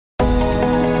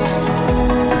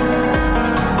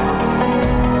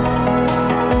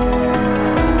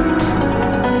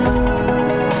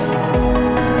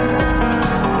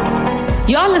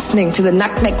You're listening to the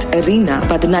Nutmegged Arena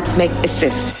by the Nutmeg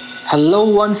Assist.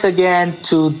 Hello once again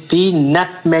to the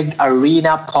Nutmegged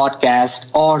Arena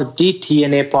podcast, or the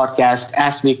TNA podcast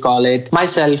as we call it.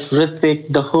 Myself, Ritvik,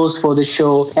 the host for the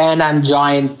show, and I'm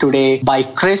joined today by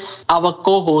Chris, our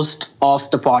co-host of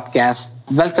the podcast.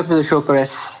 Welcome to the show,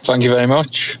 Chris. Thank you very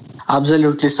much.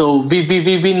 Absolutely. So we've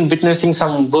been witnessing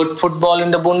some good football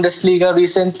in the Bundesliga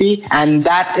recently, and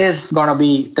that is going to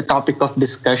be the topic of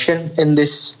discussion in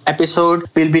this episode.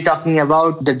 We'll be talking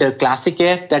about the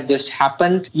Klassiker that just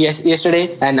happened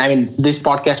yesterday, and I mean this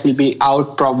podcast will be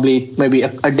out probably maybe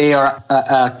a day or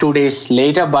 2 days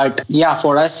later. But yeah,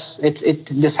 for us it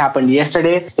just happened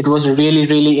yesterday. It was a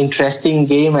really interesting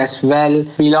game as well.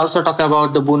 We'll also talk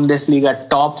about the Bundesliga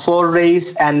top 4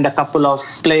 race and a couple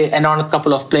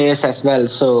of players as well.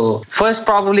 So first,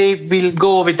 probably we'll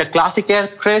go with the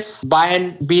Klassiker, Chris.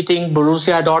 Bayern beating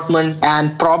Borussia Dortmund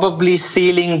and probably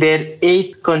sealing their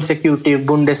 8th consecutive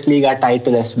Bundesliga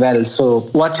title as well. So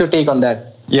what's your take on that?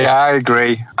 Yeah, I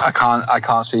agree. I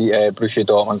can't see Borussia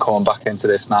Dortmund coming back into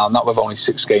this now, not with only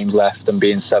 6 games left and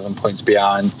being 7 points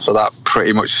behind. So that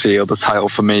pretty much sealed the title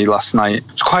for me last night.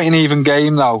 It's quite an even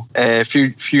game though. A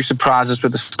few surprises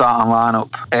with the starting lineup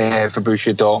for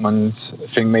Borussia Dortmund. I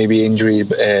think maybe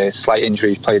slight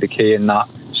injuries played a key in that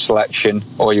selection,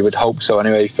 or you would hope so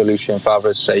anyway, for Lucien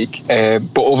Favre's sake.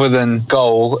 But other than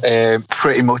goal,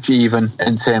 pretty much even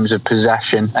in terms of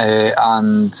possession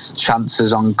and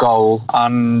chances on goal.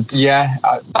 And yeah,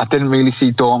 I didn't really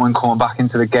see Dortmund coming back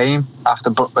into the game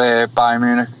after Bayern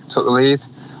Munich took the lead.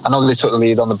 I know they took the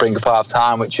lead on the brink of half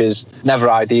time, which is never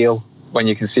ideal when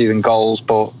you can see them goals,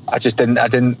 but I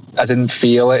didn't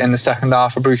feel it in the second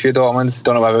half of Borussia Dortmund.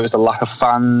 Don't know whether it was the lack of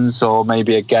fans or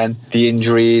maybe again the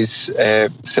injuries,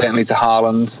 certainly to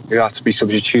Haaland, who had to be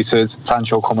substituted.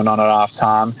 Sancho coming on at half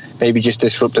time maybe just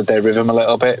disrupted their rhythm a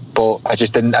little bit, but I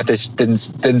just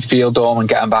didn't feel Dortmund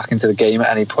getting back into the game at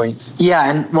any point. Yeah,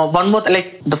 and one more,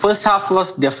 like the first half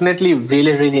was definitely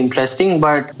really interesting,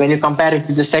 but when you compare it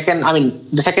to the second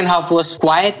half was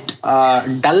quite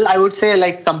dull, I would say,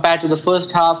 like compared to the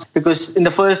first half, because in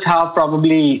the first half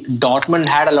probably Dortmund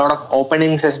had a lot of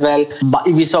openings as well.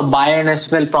 We saw Bayern as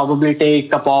well probably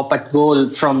take a pop at goal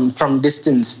from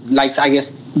distance. Like I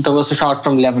guess there was a shot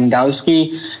from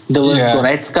Lewandowski, there was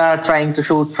Goretzka trying to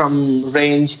shoot from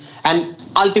range, and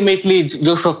ultimately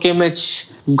Joshua Kimmich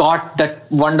got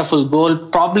that wonderful goal.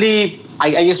 Probably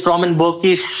I guess Roman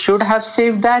Bürki should have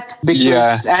saved that,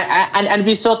 because and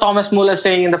we saw Thomas Muller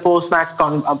saying in the post-match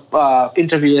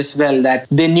interview as well that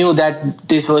they knew that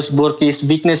this was Bürki's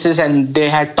weaknesses and they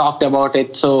had talked about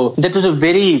it. So that was a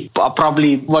very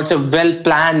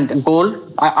well-planned goal,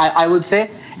 I would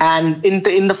say. And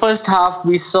in the first half,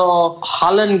 we saw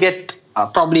Haaland get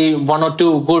probably 1 or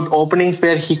 2 good openings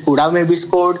where he could have maybe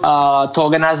scored.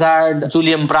 Thorgan Hazard,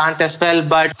 Julian Brandt as well.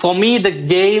 But for me, the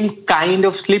game kind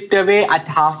of slipped away at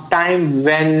halftime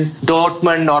when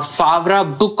Dortmund or Favre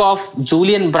took off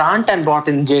Julian Brandt and brought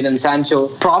in Jadon Sancho.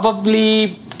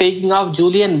 Probably taking off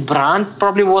Julian Brandt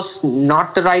probably was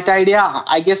not the right idea.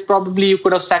 I guess probably you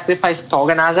could have sacrificed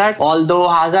Thorgan Hazard, although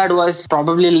Hazard was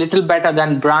probably a little better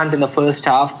than Brandt in the first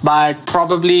half. But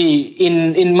probably,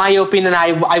 in my opinion,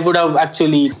 I would have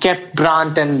actually kept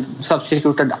Brandt and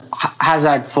substituted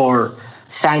Hazard for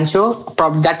Sancho.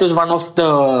 Probably that was one of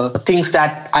the things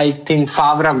that I think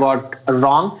Favre got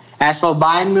wrong. As for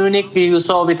Bayern Munich, you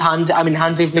saw with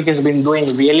Hansi Flick has been doing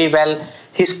really well.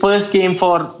 His first game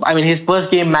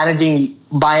managing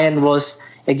Bayern was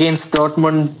against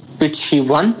Dortmund, which he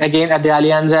won again at the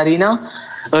Allianz Arena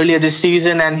earlier this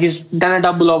season, and he's done a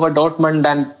double over Dortmund.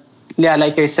 And yeah,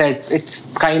 like I said,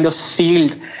 it's kind of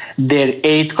sealed their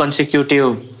 8th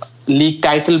consecutive league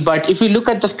title. But if you look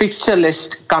at the fixture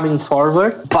list coming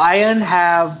forward, Bayern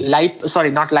have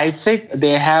not Leipzig.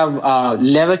 They have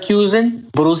Leverkusen,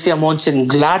 Borussia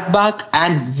Mönchengladbach,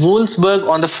 and Wolfsburg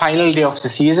on the final day of the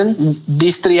season.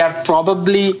 These 3 are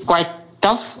probably quite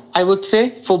tough, I would say,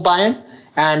 for Bayern.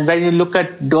 And when you look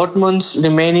at Dortmund's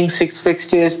remaining 6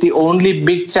 fixtures, the only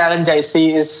big challenge I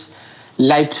see is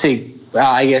Leipzig.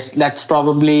 I guess that's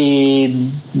probably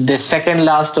the second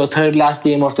last or third last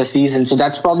game of the season. So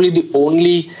that's probably the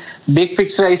only big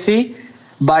fixture I see.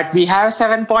 But we have a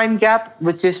 7-point gap,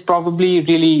 which is probably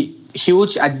really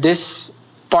huge at this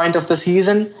point of the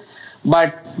season.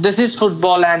 But this is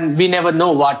football and we never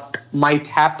know what might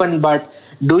happen. But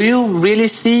do you really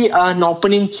see an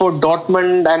opening for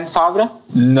Dortmund and Favre?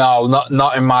 No,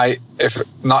 not in my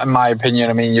opinion.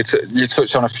 I mean, you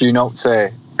touched on a few notes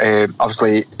there.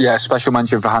 Obviously, special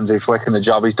mention for Hansi Flick and the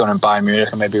job he's done in Bayern Munich,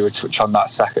 and maybe we'll touch on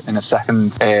that in a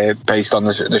second, based on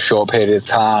the short period of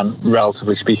time,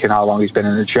 relatively speaking, how long he's been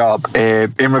in the job.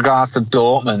 In regards to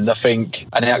Dortmund, I think,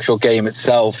 and the actual game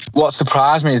itself, what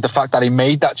surprised me is the fact that he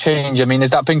made that change. I mean,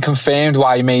 has that been confirmed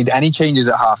why he made any changes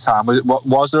at half-time?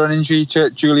 Was there an injury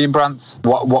to Julian Brandt?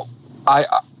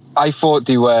 I thought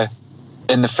they were,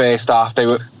 in the first half, they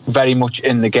were very much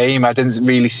in the game. I didn't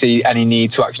really see any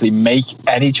need to actually make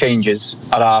any changes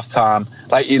at half time.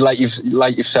 Like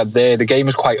you've said there, the game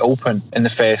was quite open in the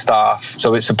first half,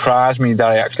 so it surprised me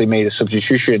that I actually made a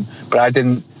substitution. But I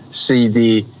didn't see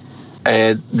the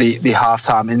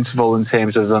half-time interval in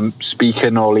terms of them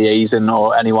speaking or liaising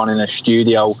or anyone in a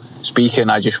studio speaking.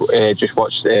 I just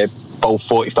watched both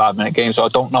 45-minute games, so I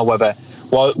don't know whether.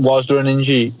 Was there an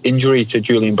injury to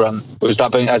Julian Brandt? Has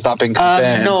that been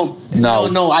confirmed?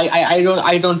 No.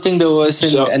 I don't think there was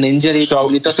an injury.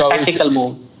 It was a tactical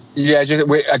move. Yeah,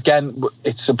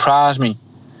 it surprised me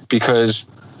because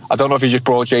I don't know if he just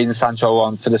brought Jadon Sancho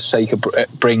on for the sake of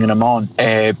bringing him on,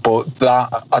 but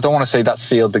that, I don't want to say that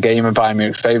sealed the game in Bayern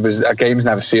Munich's favour. A game's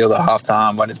never sealed at half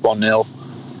time when it's 1-0.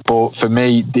 But for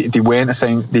me, they weren't the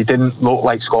same. They didn't look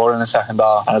like scoring in the second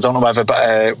half. And I don't know whether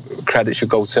credit should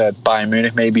go to Bayern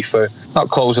Munich maybe for not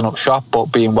closing up shop, but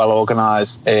being well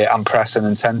organised and pressing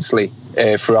intensely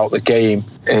throughout the game.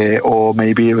 Or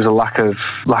maybe it was a lack of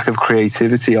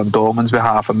creativity on Dortmund's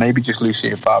behalf, and maybe just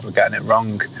Lucien Favre getting it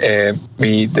wrong.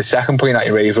 The second point that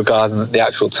you raised regarding the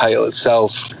actual title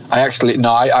itself, I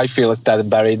feel it's dead and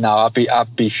buried now.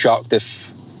 I'd be shocked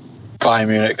if Bayern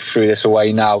Munich threw this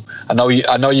away now. I know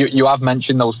you have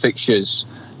mentioned those fixtures,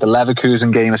 the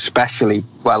Leverkusen game especially.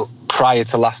 Well, prior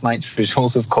to last night's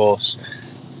result, of course,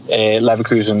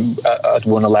 Leverkusen had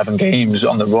won 11 games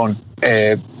on the run,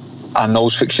 and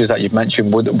those fixtures that you've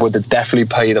mentioned would definitely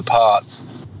play the part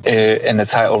in the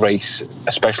title race,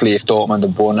 especially if Dortmund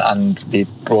had won and they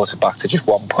brought it back to just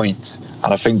 1 point.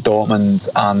 And I think Dortmund,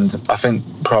 and I think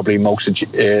probably most of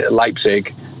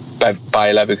Leipzig,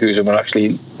 by Leverkusen, were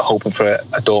actually hoping for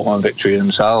a Dortmund victory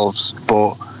themselves.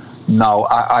 But no,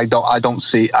 I don't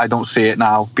see it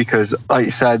now, because, like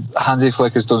you said, Hansi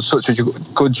Flick has done such a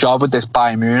good job with this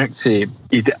Bayern Munich team.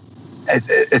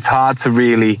 It's hard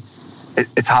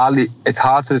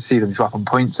to see them dropping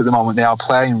points at the moment. They are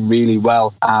playing really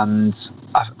well, and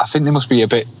I think they must be a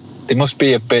bit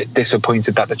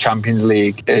disappointed that the Champions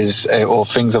League or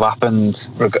things have happened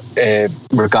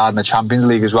regarding the Champions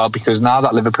League as well, because now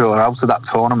that Liverpool are out of that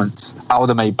tournament, I would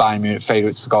have made Bayern Munich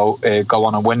favourites to go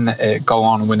on and win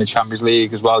the Champions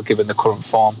League as well, given the current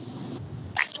form.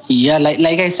 Yeah,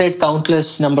 like I said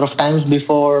countless number of times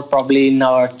before, probably in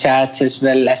our chats as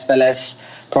well as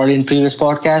probably in previous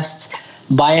podcasts,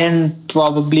 Bayern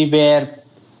probably were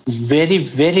very,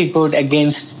 very good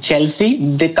against Chelsea.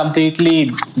 They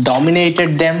completely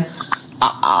dominated them.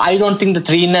 I don't think the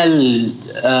 3-0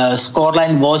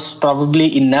 scoreline was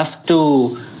probably enough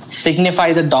to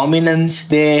signify the dominance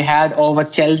they had over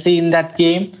Chelsea in that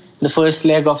game, the first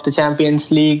leg of the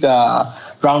Champions League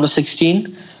round of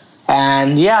 16.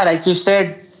 And yeah, like you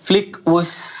said, Flick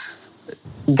was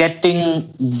getting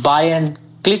Bayern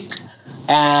click,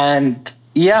 and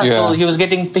so he was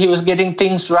getting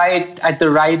things right at the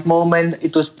right moment.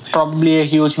 It was probably a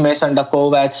huge mess under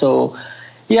Kovac. So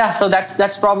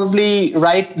that's probably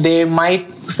right. They might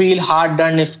feel hard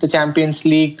done if the Champions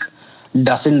League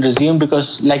doesn't resume,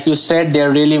 because, like you said,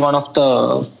 they're really one of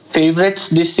the favorites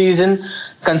this season,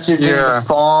 considering the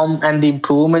form and the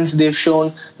improvements they've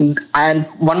shown. And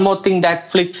one more thing that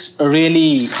Flick's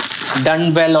really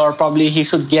done well, or probably he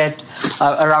should get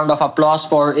a round of applause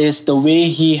for, is the way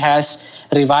he has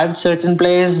revived certain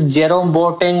players. Jerome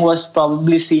Boateng was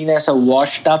probably seen as a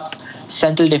washed-up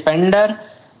central defender,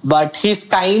 but he's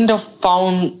kind of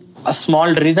found a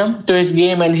small rhythm to his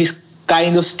game, and he's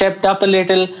kind of stepped up a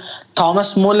little.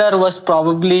 Thomas Muller was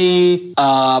probably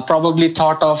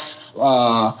thought of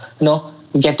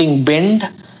getting binned.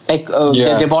 They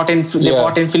bought in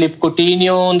Philippe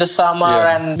Coutinho in the summer,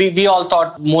 and we all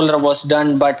thought Muller was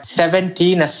done. But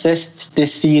 17 assists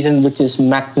this season, which is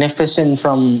magnificent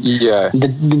from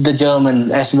the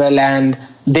German as well. And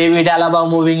David Alaba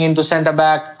moving into centre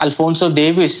back. Alphonso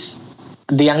Davies,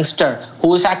 the youngster,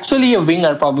 who is actually a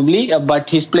winger probably, but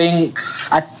he's playing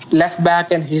at left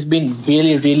back, and he's been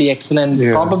really, really excellent.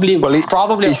 Yeah. Probably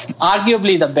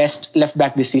arguably the best left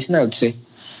back this season, I would say.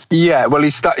 Yeah, well,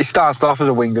 he started off as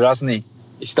a winger, hasn't he?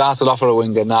 He started off as a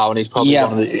winger now, and he's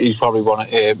probably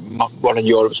one of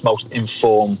Europe's most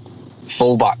informed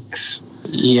fullbacks.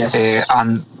 Yes.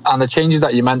 And the changes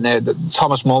that you meant there,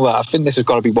 Thomas Muller, I think this has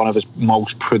got to be one of his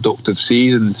most productive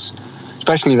seasons,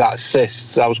 especially that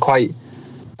assists. I was quite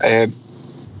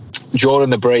during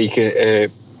the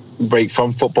break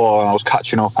from football, and I was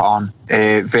catching up on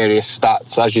various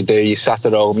stats. As you do, you sat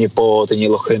at home, you're bored, and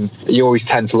you always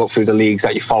tend to look through the leagues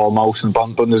that you follow most, and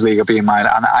Bundesliga being mine.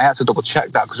 And I had to double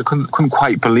check that because I couldn't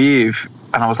quite believe.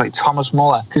 And I was like, Thomas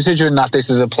Muller, considering that this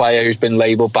is a player who's been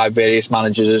labelled by various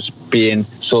managers as being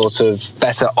sort of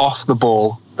better off the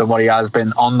ball than what he has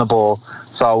been on the ball.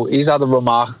 So he's had a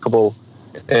remarkable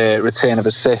return of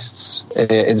assists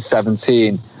in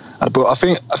 17. But I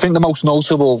think the most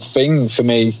notable thing for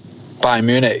me, Bayern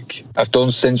Munich have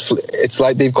done since, it's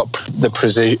like they've got the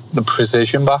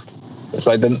precision back. It's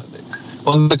like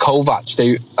under Kovac,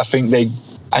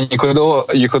 and you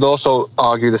could also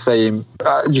argue the same.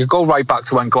 You go right back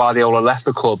to when Guardiola left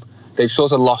the club. They've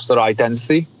sort of lost their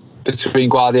identity between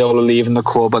Guardiola leaving the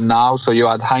club and now. So you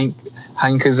had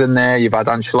Heynckes in there, you've had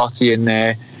Ancelotti in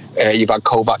there, you've had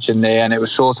Kovac in there, and it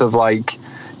was sort of like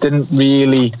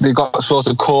they got sort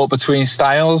of caught between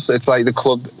styles. It's like the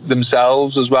club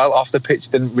themselves as well off the pitch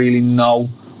didn't really know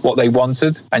what they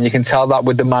wanted, and you can tell that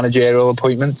with the managerial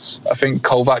appointments. I think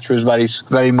Kovac was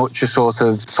very much a sort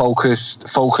of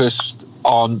focused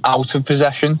on out of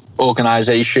possession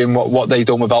organisation, what they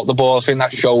done without the ball. I think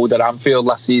that showed at Anfield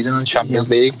last season in Champions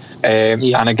League.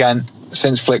 And again,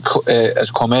 since Flick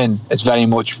has come in, it's very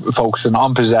much focusing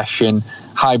on possession,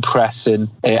 high pressing,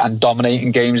 and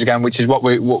dominating games again, which is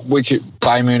which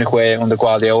Bayern Munich were under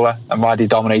Guardiola, and why they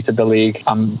dominated the league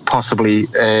and possibly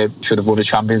should have won a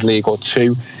Champions League or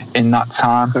two in that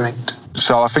time. Correct.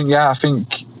 So I think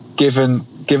given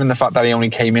the fact that he only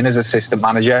came in as assistant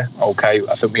manager, okay,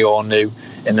 I think we all knew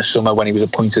in the summer when he was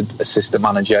appointed assistant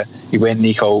manager, he weren't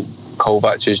Niko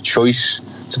Kovac's choice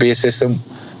to be assistant.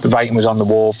 The writing was on the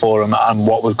wall for him, and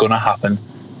what was going to happen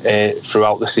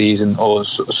throughout the season, or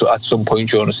at some point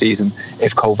during the season,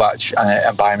 if Kovac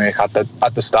and Bayern Munich had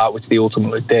the start, which they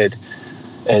ultimately did,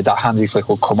 that Hansi Flick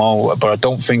would come over. But I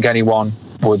don't think anyone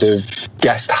would have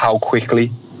guessed how quickly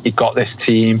he got this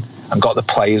team and got the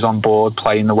players on board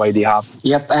playing the way they have.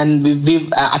 Yep, and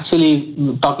we've actually,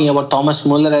 talking about Thomas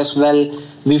Muller as well,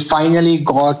 we finally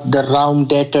got the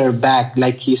Raumdeuter back,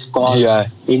 like he's called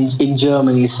in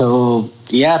Germany. So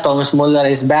yeah, Thomas Muller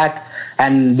is back,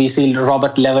 and we see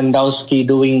Robert Lewandowski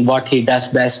doing what he does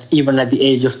best, even at the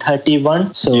age of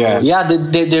 31. So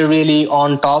they're really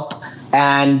on top.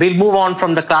 And we'll move on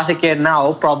from the Klassiker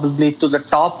now, probably to the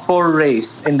top 4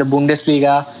 race in the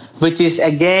Bundesliga, which is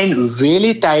again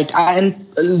really tight. And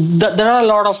there are a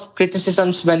lot of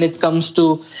criticisms when it comes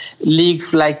to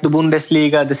leagues like the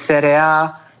Bundesliga, the Serie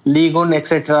A, Ligue 1,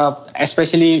 etc.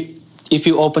 Especially if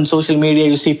you open social media,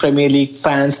 you see Premier League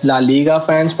fans, La Liga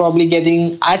fans probably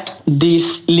getting at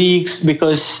these leagues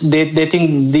because they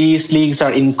think these leagues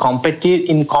are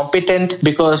incompetent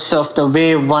because of the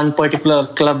way one particular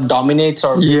club dominates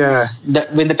or wins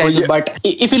the title. But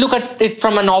if you look at it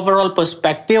from an overall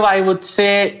perspective, I would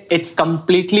say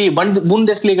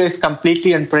Bundesliga is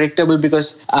completely unpredictable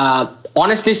because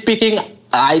honestly speaking,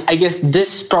 I guess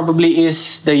this probably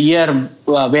is the year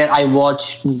where I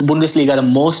watched Bundesliga the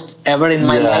most ever in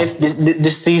my life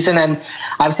this season, and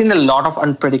I've seen a lot of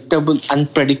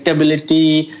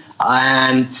unpredictability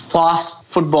and fast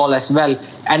football as well.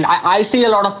 And I see a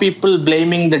lot of people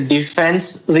blaming the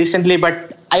defense recently,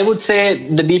 but I would say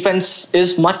the defense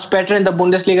is much better in the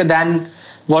Bundesliga than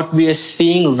what we are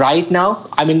seeing right now.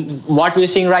 I mean, what we're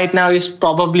seeing right now is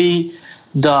probably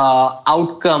the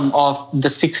outcome of the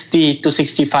 60 to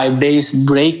 65 days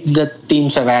break that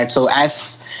teams have had. So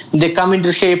as they come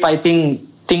into shape, I think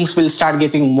things will start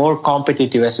getting more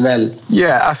competitive as well.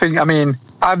 Yeah,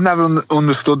 I've never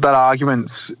understood that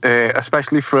argument,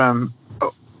 especially from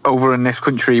over in this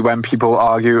country when people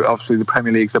argue, obviously the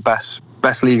Premier League's the best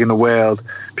league in the world,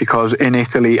 because in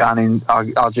Italy and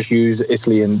I'll just use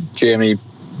Italy and Germany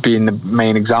being the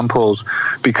main examples,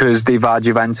 because they've had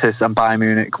Juventus and Bayern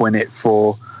Munich win it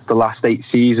for the last 8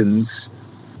 seasons.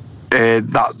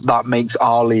 That makes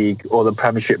our league or the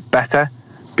Premiership better,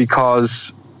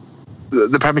 because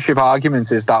the Premiership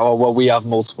argument is that, we have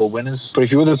multiple winners. But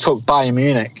if you would have took Bayern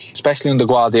Munich, especially under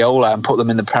Guardiola, and put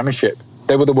them in the Premiership,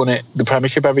 they would have won the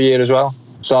Premiership every year as well.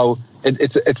 So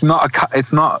it's not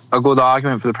a good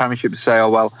argument for the Premiership to say,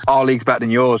 our league's better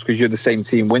than yours because you're the same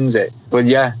team wins it. But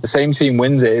yeah, the same team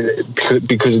wins it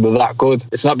because they're that good.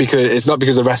 It's not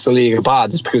because the rest of the league are bad.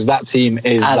 It's because that team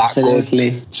is that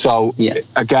good. So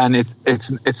again,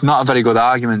 it's not a very good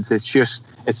argument.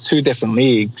 It's 2 different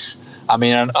leagues. I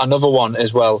mean, another one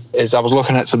as well is, I was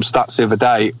looking at some stats the other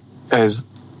day, is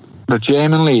the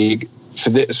German league for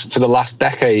the last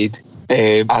decade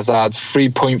Hazard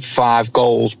 3.5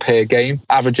 goals per game,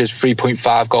 averages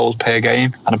 3.5 goals per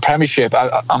game. And the Premiership,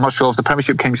 I'm not sure if the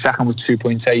Premiership came second with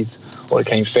 2.8 or it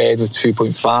came third with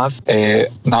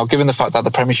 2.5. Now, given the fact that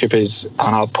the Premiership is,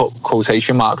 and I'll put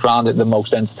quotation marks around it, the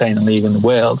most entertaining league in the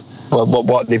world, well,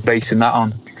 what are they basing that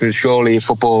on? Because surely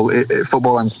football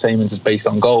entertainment is based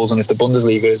on goals, and if the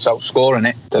Bundesliga is outscoring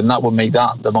it, then that would make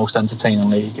that the most entertaining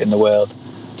league in the world.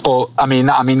 But I mean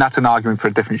that's an argument for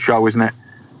a different show, isn't it?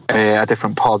 A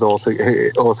different pod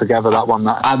altogether. That one.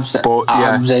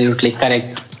 Absolutely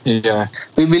correct. Yeah,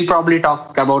 we will probably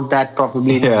talk about that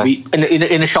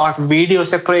in a short video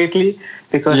separately,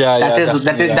 because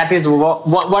that is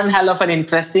one hell of an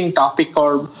interesting topic,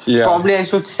 or probably I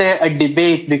should say a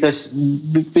debate, because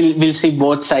we'll see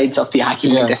both sides of the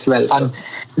argument as well. So. And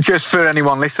just for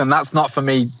anyone listening, that's not for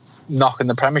me knocking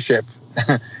the Premiership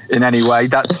in any way.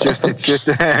 That's just it's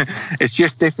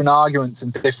just different arguments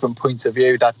and different points of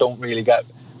view that don't really get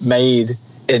made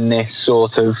in this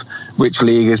sort of which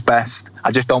league is best.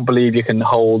 I just don't believe you can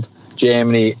hold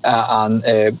Germany and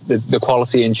the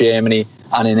quality in Germany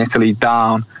and in Italy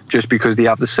down just because they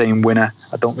have the same winner.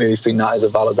 I don't really think that is a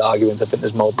valid argument. I think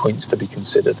there's more points to be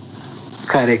considered.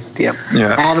 Correct. Yeah.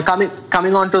 And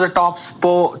coming on to the top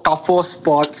four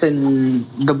spots in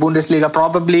the Bundesliga,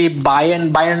 probably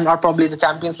Bayern are probably the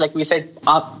champions. Like we said,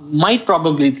 might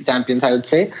probably be the champions, I would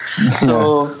say.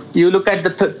 So you look at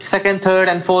the second, third,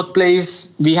 and fourth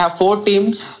place. We have four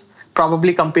teams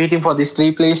probably competing for these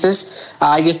three places.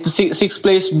 I guess the sixth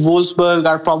place Wolfsburg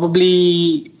are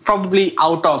probably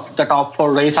out of the top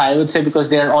four race, I would say, because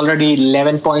they are already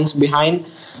 11 points behind.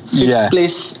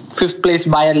 Fifth place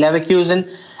Bayer Leverkusen,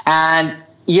 and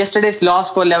yesterday's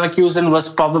loss for Leverkusen was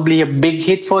probably a big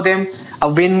hit for them. A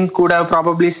win could have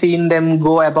probably seen them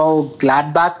go above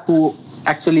Gladbach, who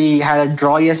actually had a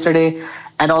draw yesterday,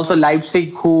 and also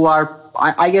Leipzig, who are,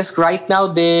 I guess right now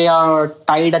they are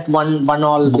tied at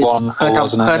 1-1 with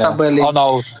Hertha Berlin. Oh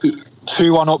no,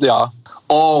 2-1 up they are.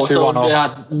 Oh, so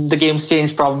the game's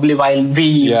changed probably while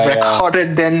we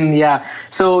recorded then. Yeah,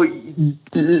 so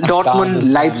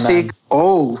Dortmund, Leipzig.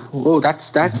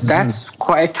 That's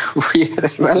quite weird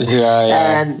as well.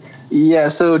 And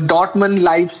so Dortmund,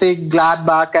 Leipzig,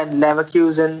 Gladbach, and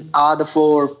Leverkusen are the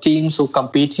four teams who are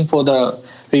competing for the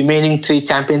remaining three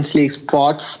Champions League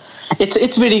spots.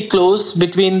 It's very close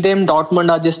between them.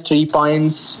 Dortmund are just 3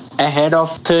 points ahead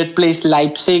of third place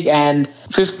Leipzig, and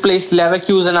fifth place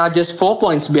Leverkusen are just 4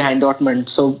 points behind Dortmund.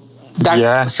 So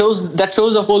that shows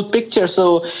the whole picture.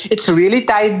 So it's really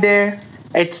tight there.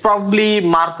 It's probably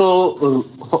Marco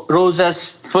Rosa's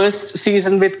first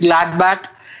season with Gladbach,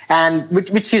 and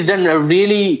which he's done a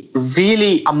really,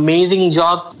 really amazing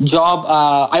job.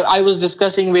 I was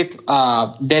discussing with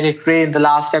Derek Ray in the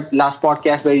last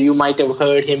podcast, where you might have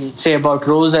heard him say about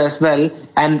Rosa as well.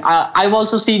 And I've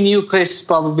also seen you, Chris,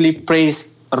 probably praise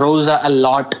Rosa a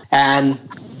lot. And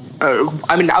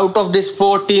out of these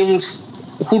four teams,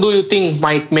 who do you think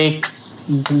might make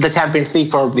the Champions League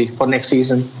probably for next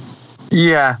season?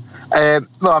 Yeah.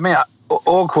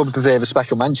 All clubs deserve a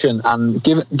special mention, and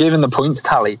given the points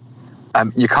tally,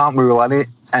 you can't rule any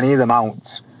of them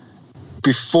out.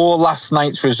 Before last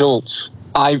night's results,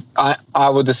 I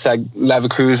would have said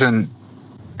Leverkusen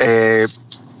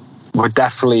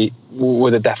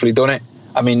would have definitely done it.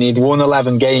 I mean, he'd won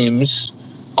 11 games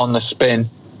on the spin,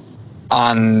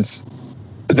 and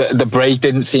the break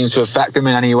didn't seem to affect them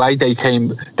in any way. They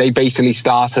basically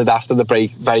started after the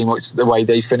break very much the way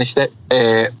they finished it.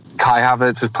 Kai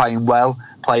Havertz was playing well,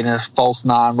 playing in a false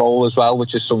nine role as well,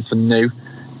 which is something new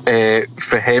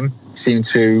for him.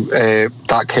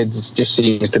 That kid just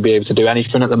seems to be able to do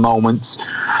anything at the moment.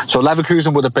 So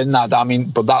Leverkusen would have been that. I mean,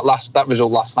 but that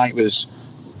result last night was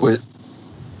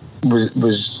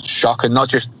shocking. Not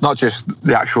just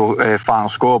the actual final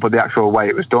score, but the actual way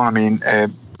it was done. I mean,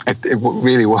 it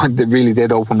really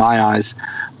did open my eyes.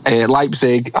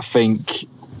 Leipzig, I think,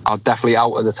 are definitely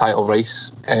out of the title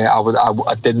race.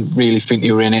 I didn't really think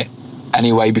they were in it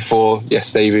anyway before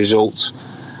yesterday's results.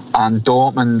 And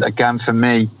Dortmund, again, for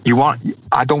me,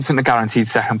 I don't think they're guaranteed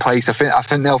second place. I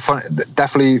think they'll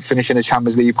definitely finish in the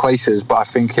Champions League places, but I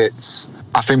think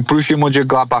Borussia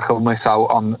Mönchengladbach will miss out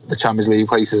on the Champions League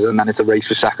places, and then it's a race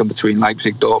for second between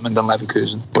Leipzig, Dortmund and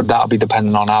Leverkusen. But that'll be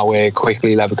depending on how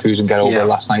quickly Leverkusen get over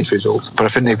last night's results. But I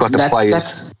think they've got the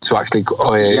players to actually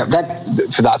for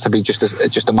that to be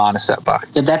just a minor setback.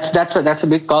 Yeah, that's a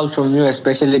big call from you,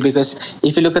 especially because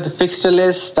if you look at the fixture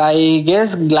list, I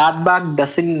guess Gladbach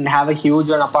doesn't have a huge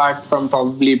one apart from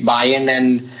probably Bayern,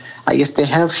 and I guess they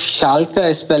have Schalke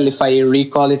as well, if I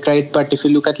recall it right. But if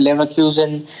you look at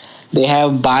Leverkusen, they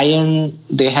have Bayern,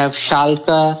 they have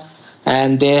Schalke,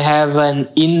 and they have an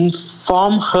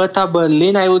in-form Hertha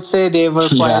Berlin. I would say they were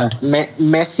quite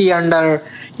messy under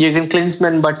Jürgen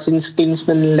Klinsmann, but since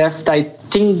Klinsmann left, I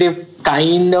think they've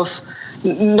kind of,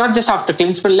 not just after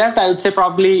Klinsmann left, I would say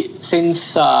probably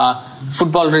since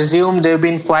football resumed, they've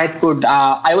been quite good.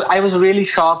 I was really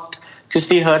shocked to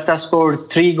see Hertha score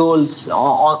 3 goals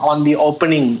on the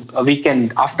opening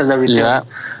weekend after the return.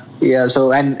 Yeah,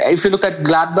 so, and if you look at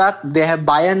Gladbach, they have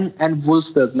Bayern and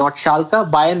Wolfsburg, not Schalke,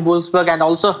 Bayern, Wolfsburg, and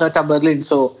also Hertha Berlin.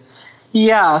 So,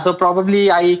 yeah, so probably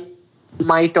I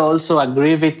might also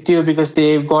agree with you because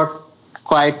they've got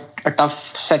quite a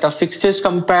tough set of fixtures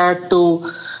compared to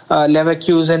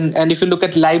Leverkusen. And if you look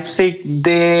at Leipzig,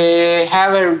 they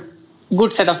have a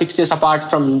good set of fixtures apart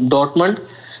from Dortmund.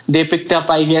 They picked up,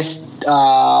 I guess,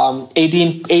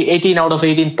 18 out of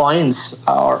 18 points,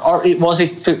 or was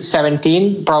it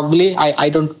 17? Probably. I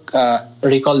don't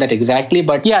recall that exactly,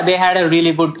 but yeah, they had a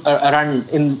really good run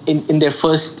in their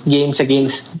first games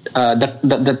against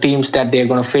the teams that they're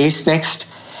going to face next.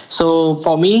 So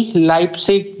for me,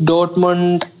 Leipzig,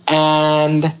 Dortmund,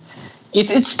 and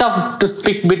it's tough to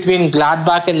pick between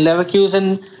Gladbach and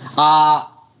Leverkusen.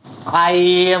 I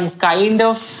am kind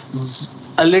of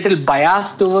a little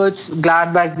biased towards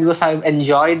Gladbach because I've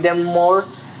enjoyed them more.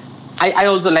 I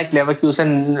also like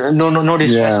Leverkusen. No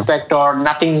disrespect or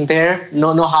nothing there.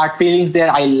 No hard feelings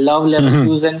there. I love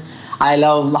Leverkusen. I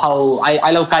love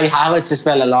Kai Havertz as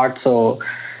well a lot. So,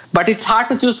 but it's hard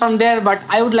to choose from there. But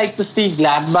I would like to see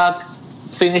Gladbach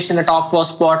finish in the top 4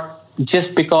 spot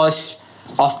just because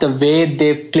of the way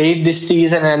they played this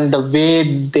season and the way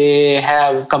they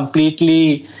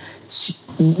completely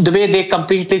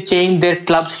changed their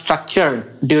club structure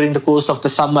during the course of the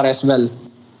summer as well.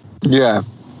 Yeah.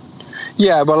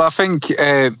 Well, I think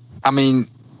you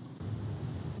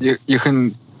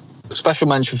can special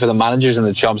mention for the managers and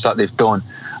the jobs that they've done.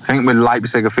 I think with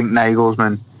Leipzig, I think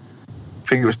Nagelsmann,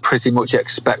 it was pretty much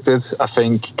expected. I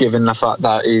think given the fact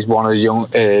that he's one of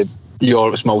the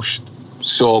Europe's most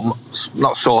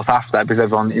not sought after because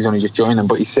he's only just joined them,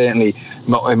 but he's certainly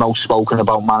most spoken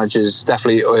about managers.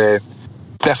 Definitely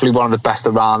one of the best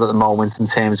around at the moment in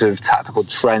terms of tactical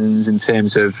trends, in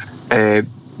terms of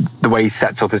the way he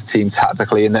sets up his team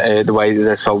tactically, and the way that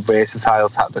they're so versatile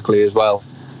tactically as well.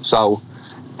 So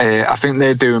I think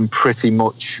they're doing pretty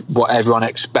much what everyone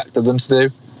expected them to do.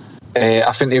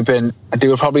 I think they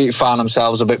were probably found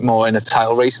themselves a bit more in a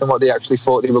title race than what they actually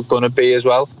thought they were going to be as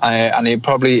well. And it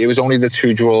was only the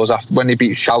 2 draws after when they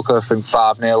beat Schalke, I think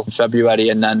 5-0 in February,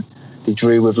 and then they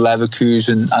drew with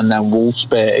Leverkusen and then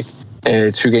Wolfsburg.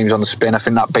 2 games on the spin. I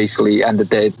think that basically ended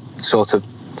their sort of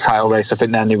title race. I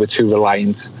think then they were too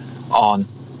reliant on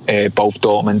both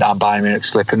Dortmund and Bayern Munich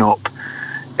slipping up.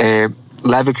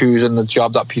 Leverkusen, the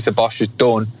job that Peter Bosz has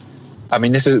done. I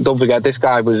mean, don't forget, this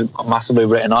guy was massively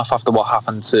written off after what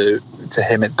happened to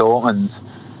him at Dortmund,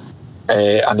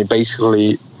 and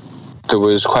there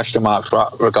was question marks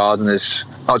regarding this,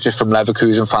 not just from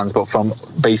Leverkusen fans, but from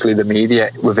basically the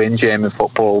media within German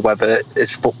football, whether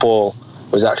his football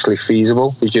was actually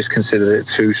feasible. He just considered it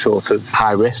too sort of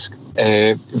high risk.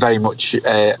 Very much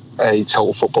a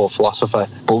total football philosopher,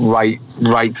 but right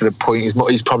to the point.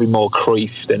 He's probably more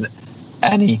Cruyff than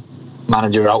any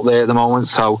manager out there at the moment.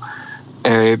 So,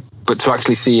 but to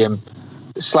actually see him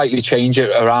slightly change it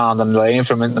around and learn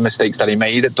from the mistakes that he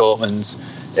made at Dortmund,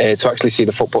 to actually see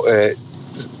the football,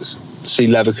 see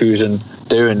Leverkusen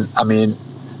doing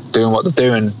what they're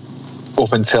doing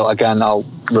up until, again, I'll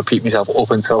repeat myself,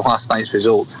 up until last night's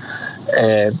results,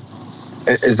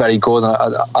 is very good.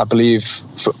 I believe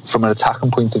from an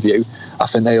attacking point of view, I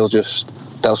think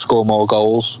they'll score more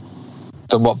goals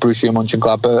than what Borussia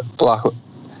Mönchengladbach.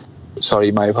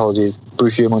 Sorry, my apologies.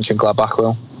 Borussia Mönchengladbach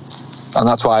will, and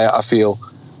that's why I feel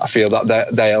that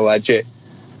they'll edge it.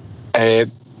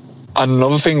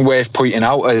 Another thing worth pointing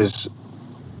out is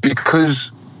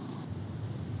because,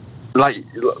 like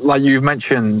you've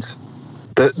mentioned,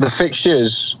 the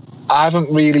fixtures, I haven't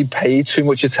really paid too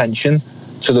much attention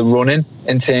to the running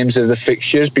in terms of the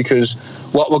fixtures, because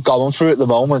what we're going through at the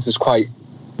moment is quite,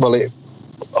 well, it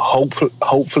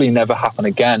hopefully never happen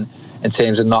again in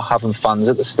terms of not having fans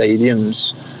at the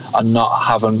stadiums and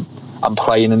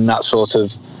playing in that sort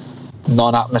of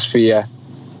non-atmosphere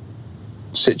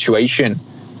situation.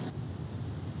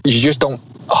 You just don't,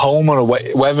 home or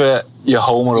away, whether you're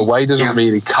home or away doesn't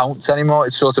really count anymore.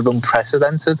 It's sort of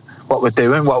unprecedented what we're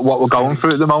doing, what we're going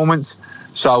through at the moment.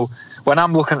 So when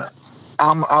I'm looking at,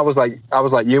 I was like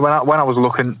you when I was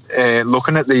looking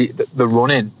at the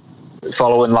running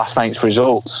following last night's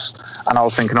results, and I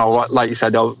was thinking, like you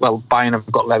said, Bayern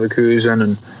have got Leverkusen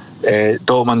and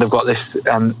Dortmund have got this,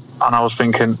 and I was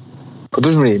thinking, it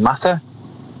doesn't really matter.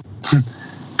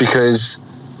 because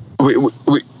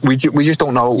we just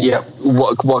don't know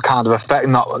what kind of effect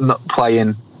not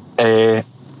playing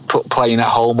playing at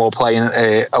home or playing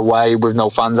away with no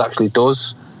fans actually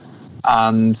does,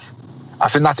 and I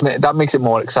think that makes it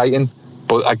more exciting.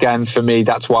 But again, for me,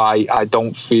 that's why I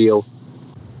don't feel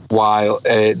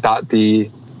I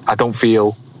don't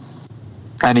feel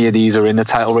any of these are in the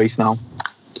title race now.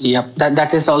 Yep,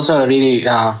 that is also a really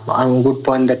good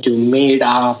point that you made.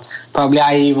 I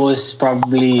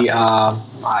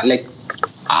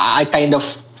kind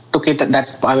of took it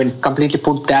that completely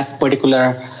put that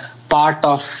particular part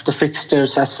of the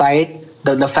fixtures aside.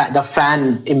 The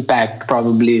fan impact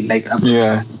probably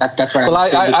that's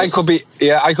what I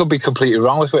could be completely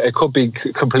wrong with it. It could be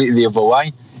completely the other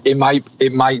way. It might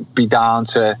be down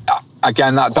to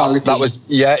again that was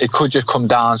it could just come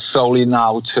down solely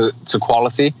now to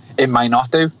quality. It might not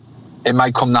do. It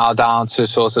might come now down to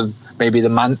sort of maybe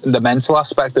the mental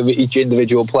aspect of each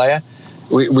individual player.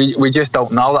 We just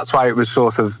don't know. That's why it was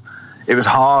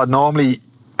hard. Normally,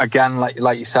 again,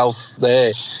 like yourself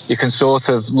there, you can sort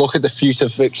of look at the future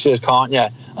fixtures, can't you,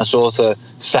 and sort of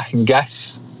second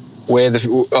guess where that's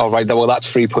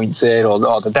 3 points there, or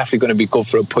they're definitely going to be good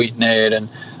for a point there, and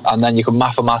then you can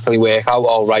mathematically work out,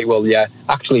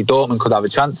 actually Dortmund could have a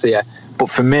chance here.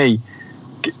 But for me,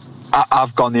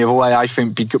 I've gone the other way. I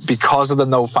think because of the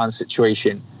no fan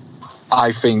situation,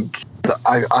 I think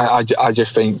I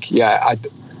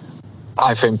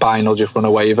think Bayern will just run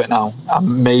away with it now,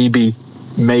 and maybe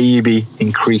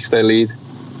increase their lead.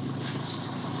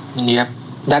 Yep,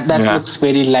 that looks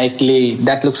very likely.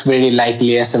 That looks very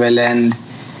likely as well, and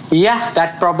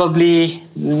that probably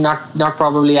not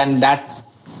probably, and that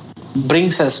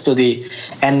brings us to the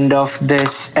end of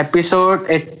this episode.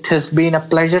 It has been a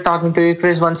pleasure talking to you,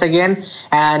 Chris, once again,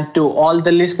 and to all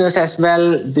the listeners as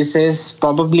well. This is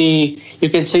probably, you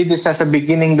can see this as a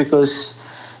beginning, because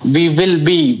we will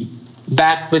be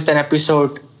back with an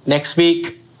episode next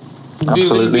week.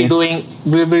 Absolutely. We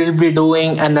will be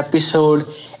doing an episode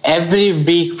every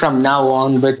week from now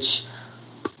on, which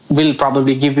will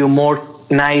probably give you more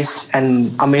nice and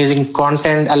amazing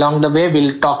content along the way.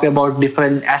 We'll talk about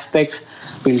different aspects.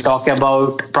 We'll talk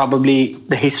about probably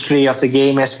the history of the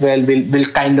game as well. We'll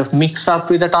kind of mix up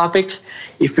with the topics.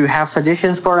 If you have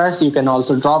suggestions for us, you can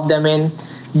also drop them in.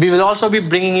 We will also be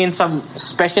bringing in some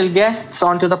special guests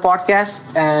onto the podcast,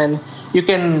 and you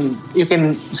can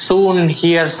soon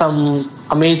hear some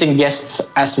amazing guests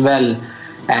as well.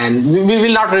 And we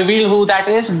will not reveal who that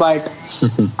is, but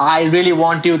I really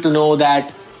want you to know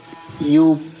that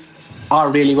you are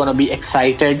really going to be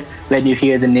excited when you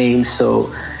hear the names.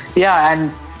 So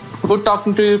and good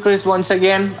talking to you, Chris, once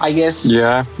again. I guess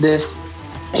this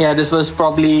was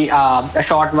probably a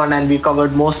short one, and we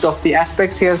covered most of the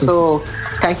aspects here, so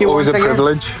thank you always once again.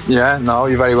 Always a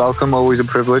privilege. You're very welcome. Always a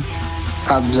privilege.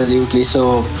 Absolutely.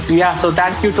 So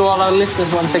thank you to all our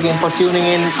listeners once again for tuning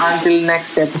in. Until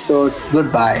next episode,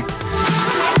 goodbye.